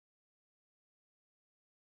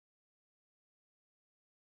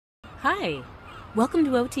Hi! Welcome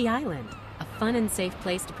to OT Island, a fun and safe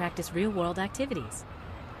place to practice real-world activities.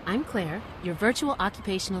 I'm Claire, your virtual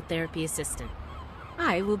occupational therapy assistant.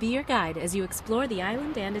 I will be your guide as you explore the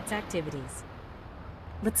island and its activities.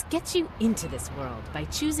 Let's get you into this world by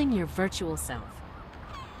choosing your virtual self.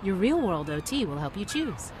 Your real-world OT will help you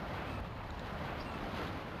choose.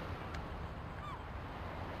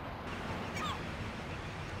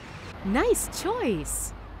 Nice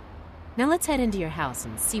choice! Now let's head into your house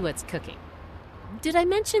and see what's cooking. Did I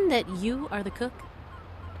mention that you are the cook?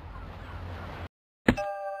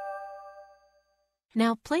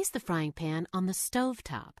 Now place the frying pan on the stove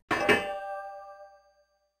top.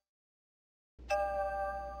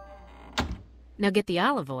 Now get the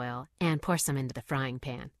olive oil and pour some into the frying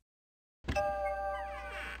pan.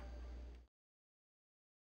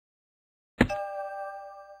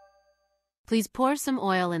 Please pour some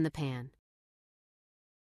oil in the pan.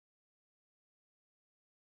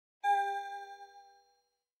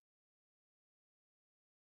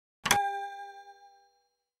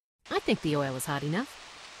 I think the oil is hot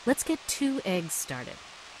enough. Let's get 2 eggs started.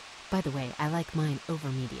 By the way, I like mine over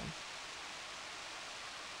medium.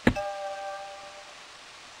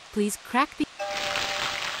 Please crack the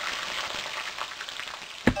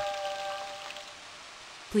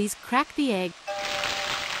egg.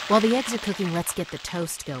 While the eggs are cooking, let's get the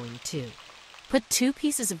toast going too. Put 2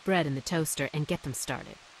 pieces of bread in the toaster and get them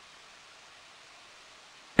started.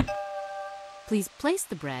 Please place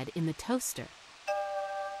the bread in the toaster.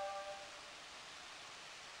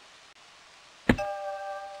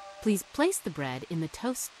 Please place the bread in the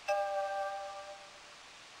toast.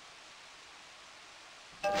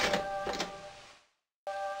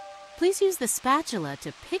 Please use the spatula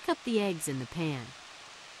to pick up the eggs in the pan.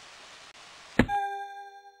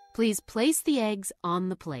 Please place the eggs on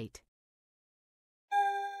the plate.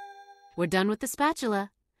 We're done with the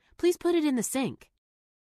spatula. Please put it in the sink.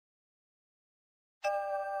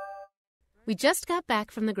 We just got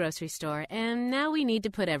back from the grocery store, and now we need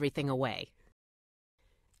to put everything away.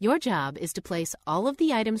 Your job is to place all of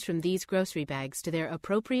the items from these grocery bags to their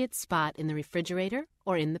appropriate spot in the refrigerator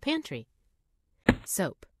or in the pantry.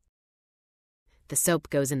 Soap. The soap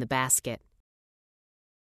goes in the basket.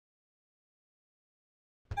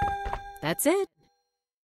 That's it.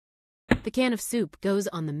 The can of soup goes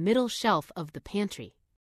on the middle shelf of the pantry.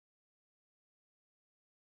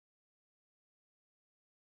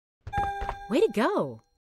 Way to go!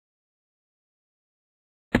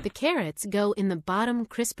 The carrots go in the bottom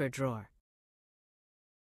crisper drawer.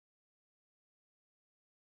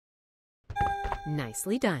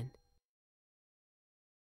 Nicely done.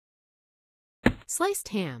 Sliced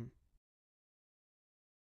ham.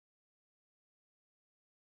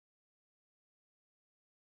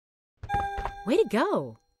 Way to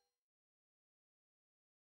go!